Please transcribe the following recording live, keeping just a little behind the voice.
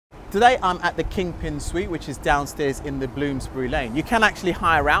Today I'm at the Kingpin Suite, which is downstairs in the Bloomsbury lane. You can actually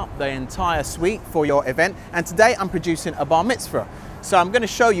hire out the entire suite for your event, and today I'm producing a bar mitzvah. So I'm going to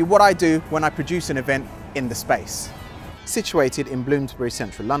show you what I do when I produce an event in the space. Situated in Bloomsbury,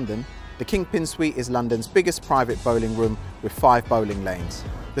 central London, the Kingpin Suite is London's biggest private bowling room with 5 bowling lanes.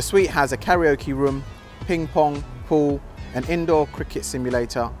 The suite has a karaoke room, ping pong, pool, an indoor cricket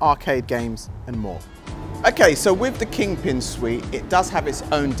simulator, arcade games and more. Okay, so with the Kingpin Suite, it does have its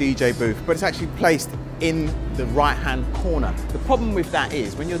own DJ booth, but it's actually placed in the right-hand corner. The problem with that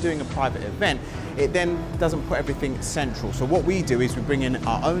is when you're doing a private event, it then doesn't put everything central. So what we do is we bring in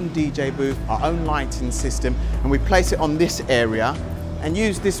our own DJ booth, our own lighting system, and we place it on this area and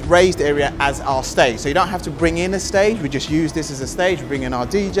use this raised area as our stage. So you don't have to bring in a stage, we just use this as a stage. We bring in our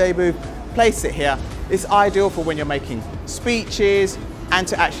DJ booth, place it here. It's ideal for when you're making speeches, and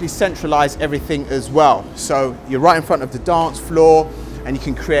to actually centralize everything as well. So you're right in front of the dance floor and you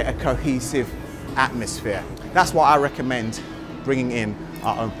can create a cohesive atmosphere. That's why I recommend bringing in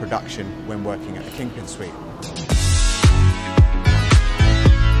our own production when working at the Kingpin Suite.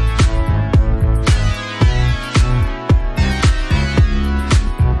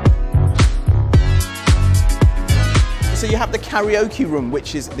 So you have the karaoke room,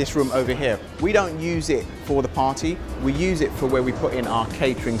 which is this room over here. We don't use it for the party, we use it for where we put in our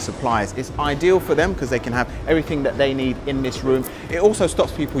catering supplies. It's ideal for them because they can have everything that they need in this room. It also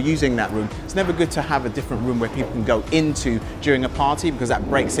stops people using that room. It's never good to have a different room where people can go into during a party because that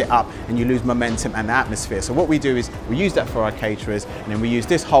breaks it up and you lose momentum and the atmosphere. So what we do is we use that for our caterers, and then we use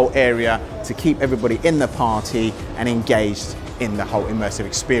this whole area to keep everybody in the party and engaged in the whole immersive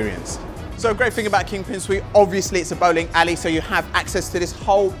experience. So a great thing about Kingpin Suite, obviously it's a bowling alley, so you have access to this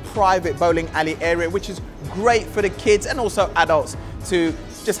whole private bowling alley area, which is great for the kids and also adults to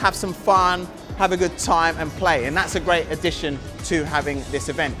just have some fun, have a good time and play. And that's a great addition to having this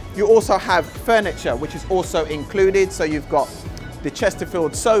event. You also have furniture, which is also included. So you've got the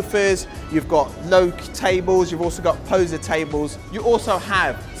Chesterfield sofas, you've got low tables, you've also got poser tables. You also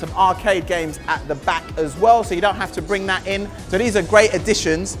have some arcade games at the back as well, so you don't have to bring that in. So these are great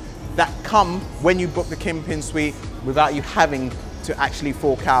additions that come when you book the Kingpin Suite without you having to actually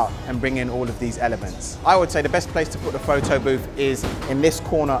fork out and bring in all of these elements. I would say the best place to put the photo booth is in this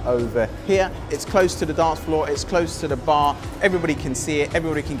corner over here. It's close to the dance floor, it's close to the bar, everybody can see it,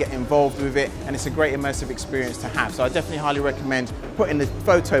 everybody can get involved with it, and it's a great immersive experience to have. So I definitely highly recommend putting the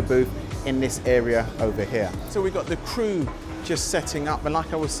photo booth in this area over here. So we've got the crew just setting up, and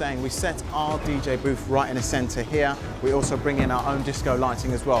like I was saying, we set our DJ booth right in the center here. We also bring in our own disco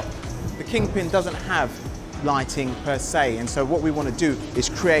lighting as well. The Kingpin doesn't have lighting per se, and so what we want to do is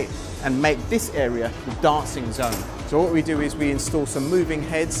create and make this area the dancing zone. So what we do is we install some moving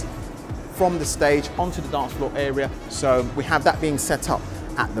heads from the stage onto the dance floor area. So we have that being set up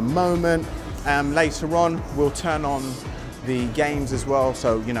at the moment. Later on, we'll turn on the games as well,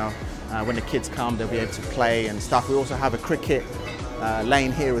 so you know, when the kids come, they'll be able to play and stuff. We also have a cricket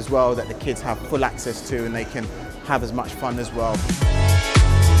lane here as well that the kids have full access to, and they can have as much fun as well.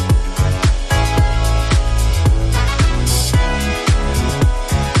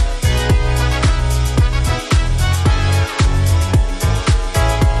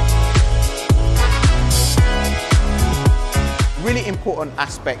 Really important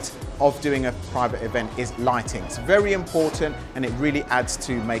aspect of doing a private event is lighting. It's very important and it really adds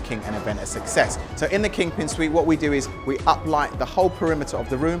to making an event a success. So in the Kingpin Suite, what we do is we uplight the whole perimeter of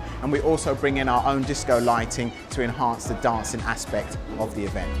the room, and we also bring in our own disco lighting to enhance the dancing aspect of the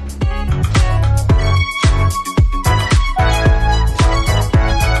event.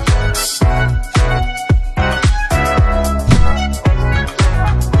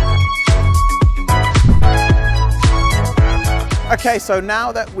 Okay, so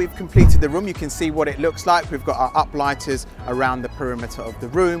now that we've completed the room, you can see what it looks like. We've got our uplighters around the perimeter of the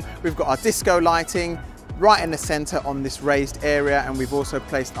room. We've got our disco lighting right in the center on this raised area, and we've also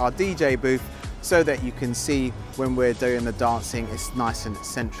placed our DJ booth so that you can see when we're doing the dancing, it's nice and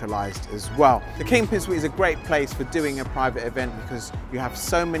centralized as well. The Kingpin Suite is a great place for doing a private event because you have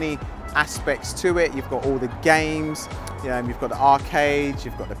so many aspects to it. You've got all the games, you've got the arcades,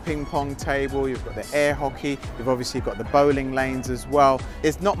 you've got the ping pong table, you've got the air hockey, you've obviously got the bowling lanes as well.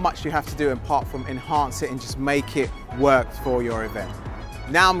 There's not much you have to do apart from enhance it and just make it work for your event.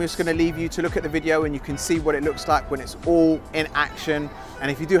 Now I'm just going to leave you to look at the video and you can see what it looks like when it's all in action. And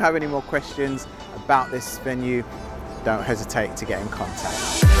if you do have any more questions about this venue, don't hesitate to get in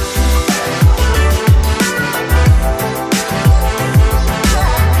contact.